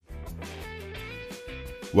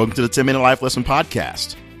Welcome to the 10-Minute Life Lesson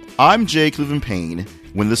Podcast. I'm Jay Cleveland Payne.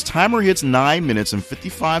 When this timer hits 9 minutes and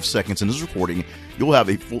 55 seconds in this recording, you'll have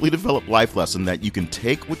a fully developed life lesson that you can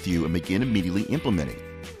take with you and begin immediately implementing.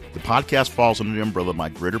 The podcast falls under the umbrella of my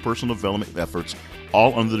greater personal development efforts,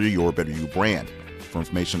 all under the Your Better You brand. For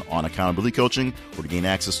information on accountability coaching or to gain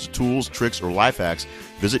access to tools, tricks, or life hacks,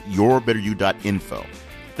 visit yourbetteryou.info.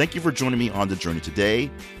 Thank you for joining me on the journey today.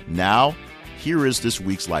 Now, here is this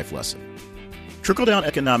week's life lesson. Trickle-down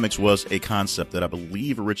economics was a concept that I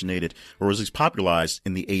believe originated or was popularized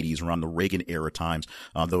in the 80s around the Reagan era times,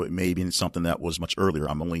 though it may have been something that was much earlier.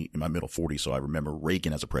 I'm only in my middle 40s, so I remember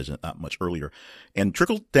Reagan as a president not much earlier. And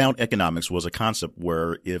trickle-down economics was a concept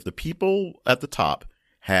where if the people at the top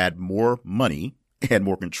had more money, had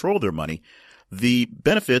more control of their money, the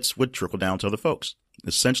benefits would trickle down to other folks.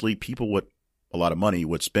 Essentially, people with a lot of money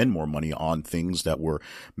would spend more money on things that were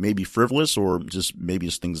maybe frivolous or just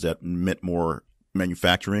things that meant more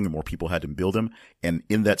manufacturing and more people had to build them. And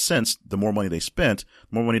in that sense, the more money they spent,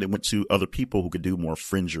 the more money that went to other people who could do more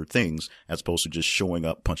fringier things as opposed to just showing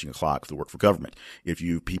up, punching a clock to work for government. If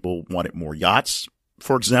people wanted more yachts,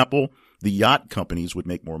 for example, the yacht companies would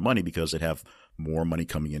make more money because they'd have more money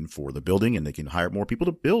coming in for the building and they can hire more people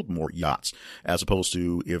to build more yachts, as opposed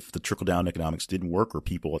to if the trickle-down economics didn't work or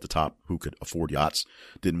people at the top who could afford yachts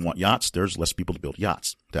didn't want yachts, there's less people to build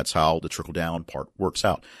yachts. That's how the trickle-down part works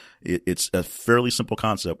out. It's a fairly simple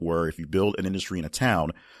concept where if you build an industry in a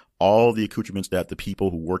town, all the accoutrements that the people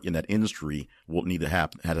who work in that industry will need to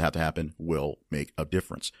have to happen will make a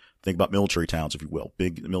difference. Think about military towns, if you will.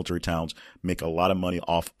 Big military towns make a lot of money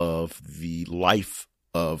off of the life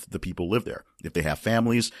of the people who live there. If they have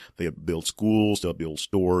families, they build schools, they'll build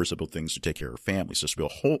stores, they'll build things to take care of families. So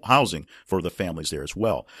they'll build housing for the families there as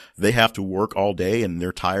well. They have to work all day and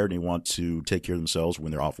they're tired and they want to take care of themselves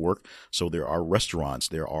when they're off work. So there are restaurants,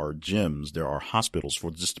 there are gyms, there are hospitals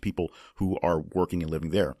for just the people who are working and living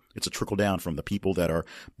there. It's a trickle down from the people that are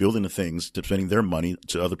building the things to spending their money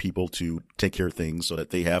to other people to take care of things so that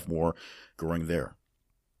they have more growing there.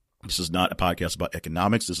 This is not a podcast about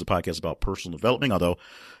economics. This is a podcast about personal development, although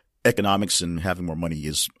economics and having more money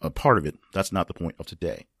is a part of it. That's not the point of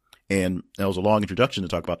today. And that was a long introduction to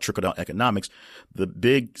talk about trickle-down economics. The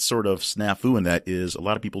big sort of snafu in that is a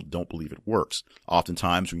lot of people don't believe it works.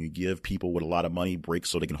 Oftentimes when you give people with a lot of money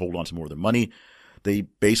breaks so they can hold on to more of their money, they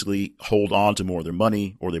basically hold on to more of their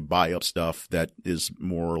money or they buy up stuff that is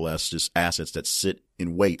more or less just assets that sit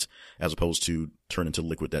in wait as opposed to turn into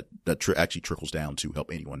liquid that actually trickles down to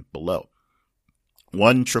help anyone below.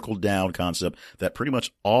 One trickle-down concept that pretty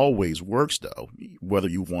much always works, though, whether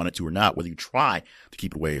you want it to or not, whether you try to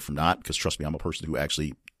keep it away from not, because trust me, I'm a person who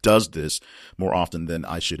actually does this more often than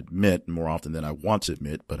I should admit, more often than I want to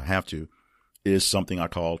admit, but I have to, is something I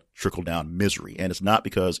call trickle-down misery. And it's not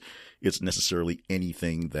because it's necessarily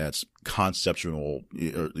anything that's conceptual,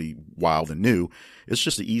 or wild and new. It's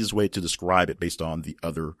just the easiest way to describe it based on the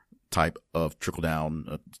other type of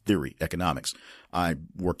trickle-down theory, economics. I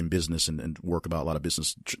work in business and work about a lot of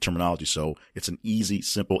business terminology, so it's an easy,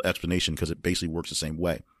 simple explanation because it basically works the same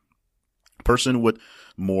way. A person with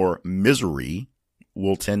more misery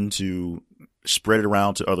will tend to spread it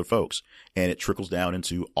around to other folks, and it trickles down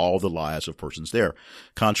into all the lives of persons there.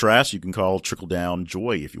 Contrast, you can call trickle down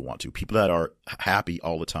joy if you want to. People that are happy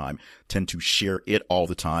all the time tend to share it all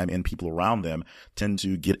the time, and people around them tend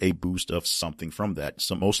to get a boost of something from that.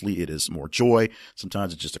 So mostly it is more joy.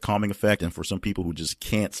 Sometimes it's just a calming effect, and for some people who just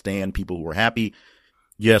can't stand people who are happy,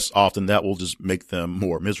 yes, often that will just make them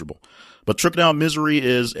more miserable. But trickle-down misery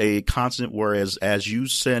is a constant, whereas as you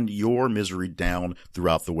send your misery down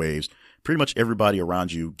throughout the waves, pretty much everybody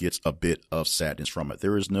around you gets a bit of sadness from it.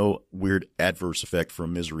 There is no weird adverse effect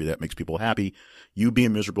from misery that makes people happy. You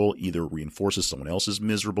being miserable either reinforces someone else's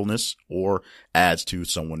miserableness or adds to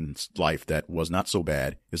someone's life that was not so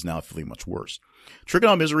bad is now feeling much worse.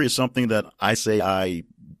 Trickle-down misery is something that I say I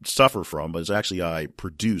suffer from, but it's actually I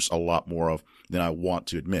produce a lot more of than I want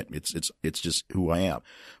to admit. It's just who I am.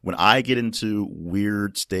 When I get into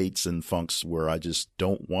weird states and funks where I just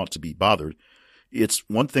don't want to be bothered, it's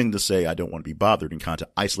one thing to say I don't want to be bothered and kind of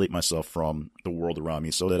isolate myself from the world around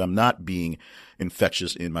me so that I'm not being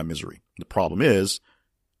infectious in my misery. The problem is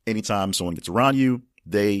anytime someone gets around you,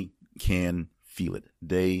 they can feel it.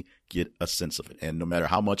 They get a sense of it. And no matter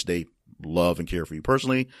how much they love and care for you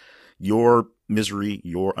personally, your misery,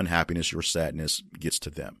 your unhappiness, your sadness gets to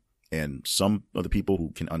them. And some of the people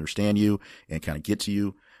who can understand you and kind of get to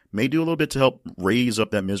you may do a little bit to help raise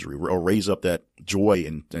up that misery or raise up that joy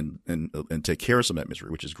and take care of some of that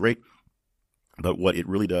misery, which is great. But what it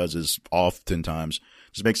really does is oftentimes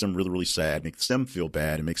just makes them really, really sad, makes them feel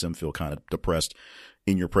bad, and makes them feel kind of depressed.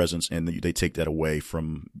 in your presence, and they take that away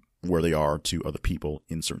from where they are to other people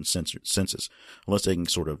in certain senses, unless they can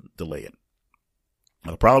sort of delay it.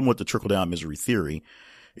 Now, the problem with the trickle-down misery theory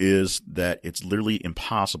is that it's literally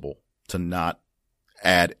impossible to not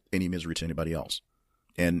add any misery to anybody else.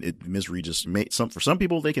 And misery just for some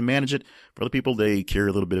people, they can manage it. For other people, they carry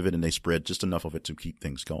a little bit of it and they spread just enough of it to keep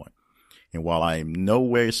things going. And while I am no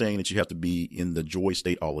way saying that you have to be in the joy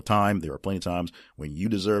state all the time, there are plenty of times when you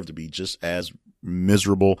deserve to be just as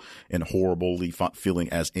miserable and horribly feeling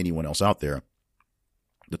as anyone else out there.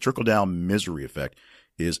 The trickle-down misery effect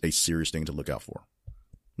is a serious thing to look out for.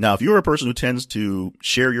 Now, if you're a person who tends to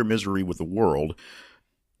share your misery with the world,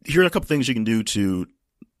 here are a couple things you can do to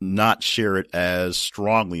not share it as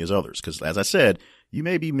strongly as others. Because as I said, you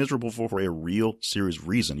may be miserable for a real serious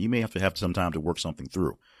reason. You may have to have some time to work something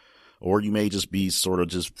through. Or you may just be sort of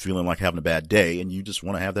just feeling like having a bad day, and you just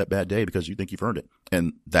want to have that bad day because you think you've earned it.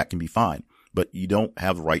 And that can be fine. But you don't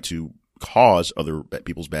have the right to cause other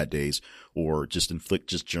people's bad days or just inflict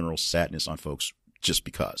just general sadness on folks just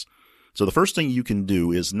because. So the first thing you can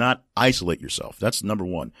do is not isolate yourself. That's number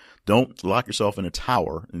one. Don't lock yourself in a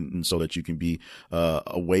tower and so that you can be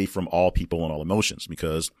away from all people and all emotions,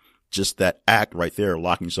 because just that act right there,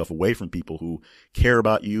 locking yourself away from people who care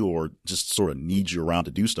about you or just sort of need you around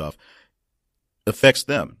to do stuff, affects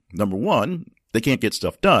them. Number one, they can't get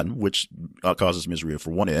stuff done, which causes misery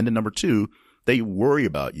for one end. And number two, they worry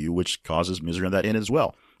about you, which causes misery on that end as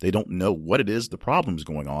well. They don't know what it is the problem is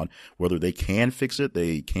going on, whether they can fix it,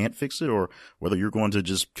 they can't fix it, or whether you're going to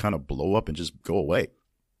just kind of blow up and just go away.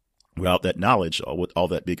 Without that knowledge, with all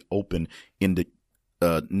that big open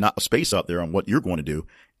not space out there on what you're going to do,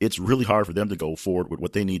 it's really hard for them to go forward with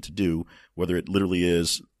what they need to do, whether it literally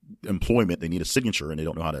is employment, they need a signature and they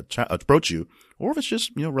don't know how to approach you, or if it's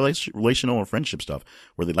just, relational or friendship stuff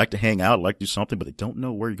where they like to hang out, like to do something, but they don't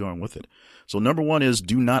know where you're going with it. So number one is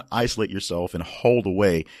do not isolate yourself and hold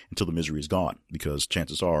away until the misery is gone, because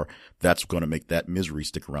chances are that's going to make that misery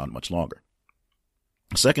stick around much longer.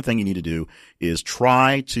 The second thing you need to do is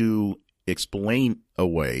try to explain,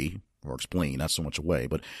 not so much away,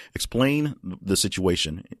 but explain the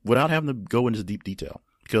situation without having to go into deep detail.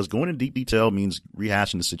 Because going into deep detail means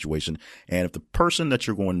rehashing the situation. And if the person that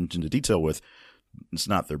you're going into detail with, it's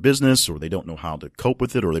not their business, or they don't know how to cope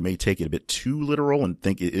with it, or they may take it a bit too literal and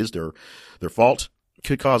think it is their fault, it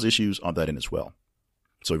could cause issues on that end as well.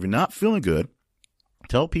 So if you're not feeling good,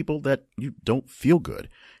 tell people that you don't feel good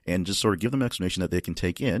and just sort of give them an explanation that they can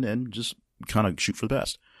take in and just kind of shoot for the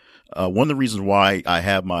best. One of the reasons why I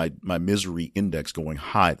have my misery index going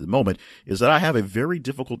high at the moment is that I have a very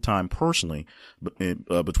difficult time personally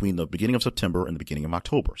between the beginning of September and the beginning of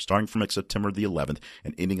October, starting from September the 11th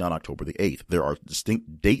and ending on October the 8th. There are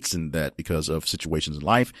distinct dates in that because of situations in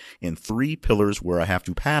life and 3 pillars where I have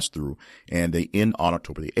to pass through, and they end on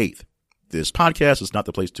October the 8th. This podcast is not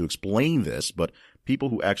the place to explain this, but people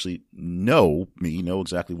who actually know me know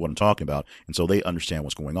exactly what I'm talking about, and so they understand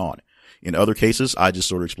what's going on. In other cases, I just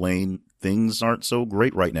sort of explain things aren't so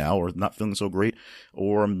great right now, or not feeling so great,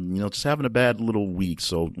 or, just having a bad little week,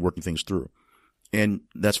 so working things through. And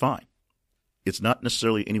that's fine. It's not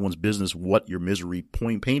necessarily anyone's business what your misery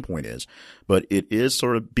pain point is, but it is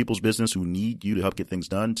sort of people's business who need you to help get things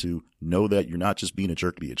done to know that you're not just being a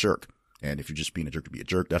jerk to be a jerk. And if you're just being a jerk to be a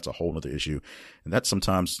jerk, that's a whole other issue. And that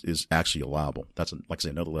sometimes is actually allowable. That's, like I say,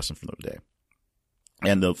 another lesson for another day.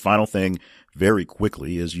 And the final thing, very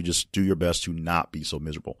quickly, is you just do your best to not be so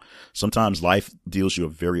miserable. Sometimes life deals you a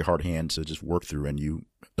very hard hand to just work through, and you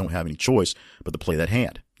don't have any choice but to play that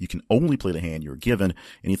hand. You can only play the hand you're given.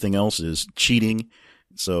 Anything else is cheating.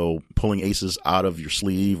 So pulling aces out of your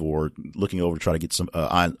sleeve or looking over to try to get some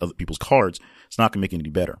on other people's cards, it's not going to make it any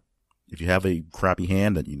better. If you have a crappy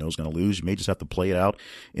hand that you know is going to lose, you may just have to play it out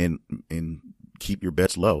and keep your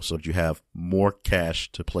bets low so that you have more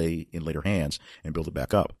cash to play in later hands and build it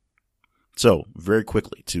back up. So very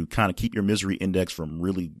quickly, to kind of keep your misery index from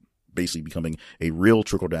really basically becoming a real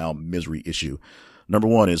trickle-down misery issue, number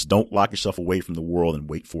one is don't lock yourself away from the world and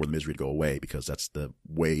wait for the misery to go away, because that's the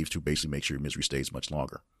way to basically make sure your misery stays much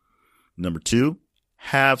longer. Number two,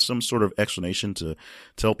 have some sort of explanation to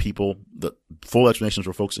tell people, the full explanations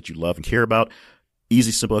for folks that you love and care about.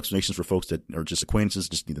 Easy, simple explanations for folks that are just acquaintances,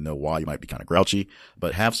 just need to know why you might be kind of grouchy,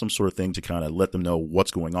 but have some sort of thing to kind of let them know what's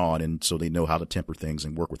going on, and so they know how to temper things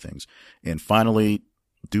and work with things. And finally,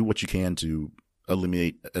 do what you can to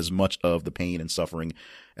eliminate as much of the pain and suffering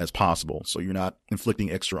as possible, so you're not inflicting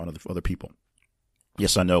extra on other people.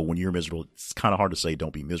 Yes, I know when you're miserable, it's kind of hard to say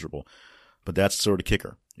don't be miserable, but that's sort of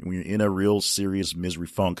kicker. When you're in a real serious misery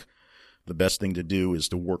funk, the best thing to do is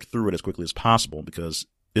to work through it as quickly as possible, because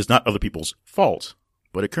it's not other people's fault,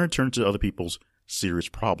 but it can turn to other people's serious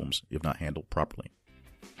problems if not handled properly.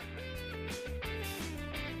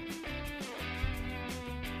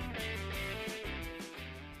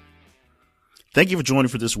 Thank you for joining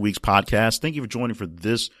for this week's podcast. Thank you for joining for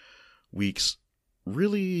this week's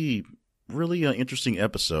really interesting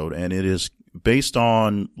episode. And it is based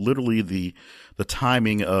on literally the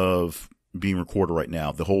timing of being recorded right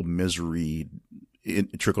now, the whole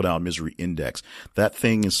trickle down misery index. That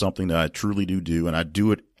thing is something that I truly do. And I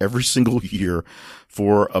do it every single year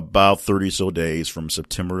for about 30 or so days from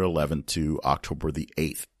September 11th to October the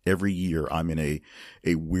 8th. Every year I'm in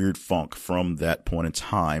a weird funk from that point in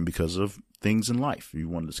time because of things in life. If you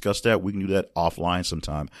want to discuss that, we can do that offline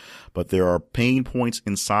sometime. But there are pain points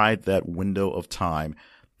inside that window of time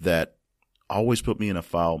that always put me in a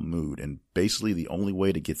foul mood. And basically the only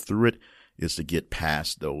way to get through it is to get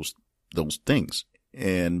past those things.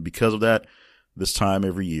 And because of that, this time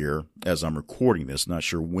every year, as I'm recording this, not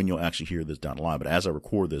sure when you'll actually hear this down the line, but as I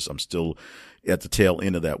record this, I'm still at the tail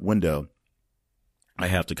end of that window. I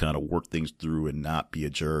have to kind of work things through and not be a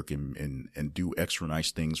jerk and do extra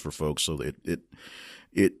nice things for folks. So that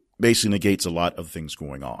it basically negates a lot of things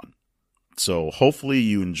going on. So hopefully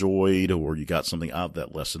you enjoyed or you got something out of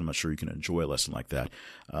that lesson. I'm not sure you can enjoy a lesson like that.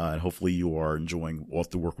 And hopefully you are enjoying all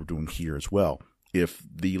the work we're doing here as well. If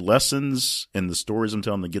the lessons and the stories I'm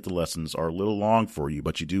telling to get the lessons are a little long for you,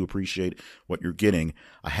 but you do appreciate what you're getting,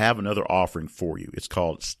 I have another offering for you. It's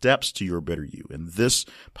called Steps to Your Better You. And this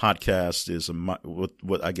podcast is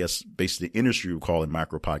what I guess basically the industry would call a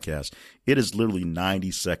micro podcast. It is literally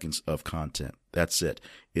 90 seconds of content. That's it.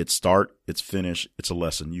 It's start, it's finish, it's a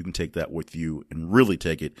lesson. You can take that with you and really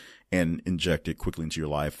take it and inject it quickly into your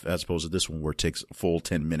life, as opposed to this one where it takes a full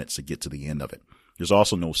 10 minutes to get to the end of it. There's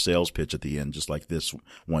also no sales pitch at the end, just like this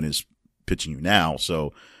one is pitching you now.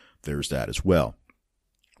 So there's that as well.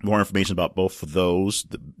 More information about both of those,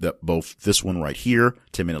 both this one right here,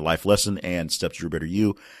 10-minute life lesson, and Steps to Your Better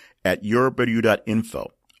You at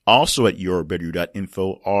yourbetteryou.info. Also at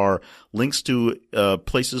yourbetteryou.info are links to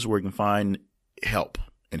places where you can find help.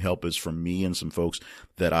 And help is from me and some folks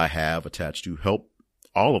that I have attached to help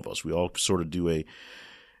all of us. We all sort of do a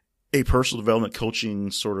personal development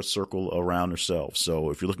coaching sort of circle around ourselves. So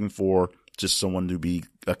if you're looking for just someone to be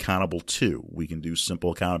accountable to, we can do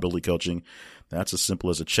simple accountability coaching. That's as simple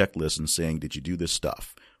as a checklist and saying, did you do this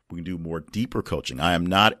stuff? We can do more deeper coaching. I am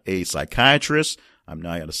not a psychiatrist. I'm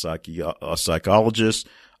not a psychologist.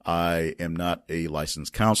 I am not a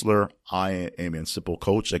licensed counselor. I am a simple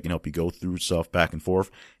coach that can help you go through stuff back and forth,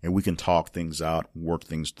 and we can talk things out, work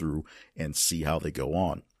things through, and see how they go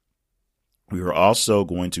on. We are also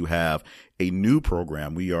going to have a new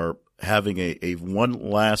program. We are having a one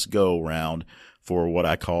last go round for what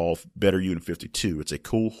I call Better You in 52. It's a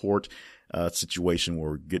cohort situation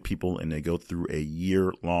where we get people and they go through a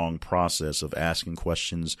year-long process of asking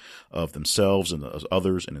questions of themselves and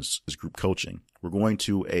others, and it's group coaching. We're going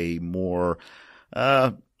to a more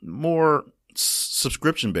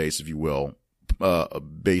subscription-based, if you will,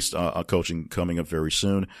 based on coaching coming up very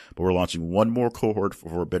soon. But we're launching one more cohort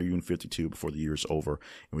for Better You in 52 before the year is over,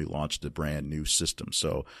 and we launched a brand new system.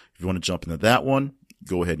 So if you want to jump into that one,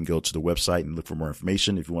 go ahead and go to the website and look for more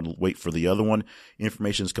information. If you want to wait for the other one,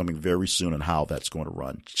 information is coming very soon on how that's going to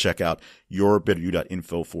run. Check out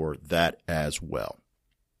yourbetteryou.info for that as well.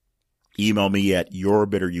 Email me at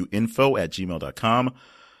yourbetteryouinfo@gmail.com.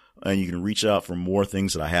 And you can reach out for more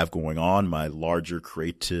things that I have going on, my larger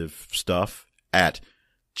creative stuff, at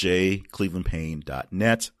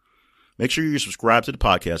jclevelandpayne.net. Make sure you subscribe to the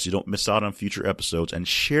podcast so you don't miss out on future episodes, and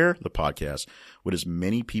share the podcast with as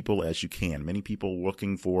many people as you can. Many people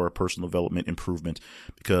looking for personal development improvement,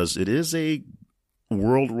 because it is a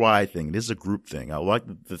worldwide thing. It is a group thing. I like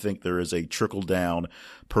to think there is a trickle down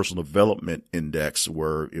personal development index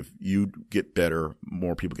where if you get better,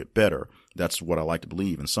 more people get better. That's what I like to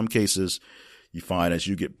believe. In some cases, you find as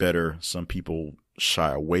you get better, some people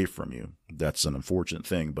shy away from you. That's an unfortunate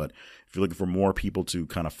thing. But if you're looking for more people to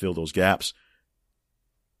kind of fill those gaps,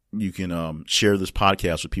 you can share this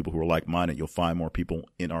podcast with people who are like-minded. You'll find more people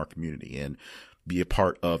in our community and be a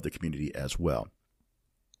part of the community as well.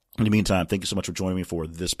 In the meantime, thank you so much for joining me for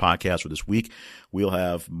this podcast for this week. We'll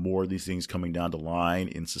have more of these things coming down the line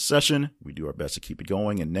in succession. We do our best to keep it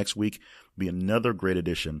going. And next week will be another great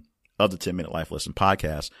edition of the 10-Minute Life Lesson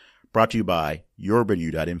Podcast, brought to you by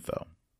yourbetteryou.info.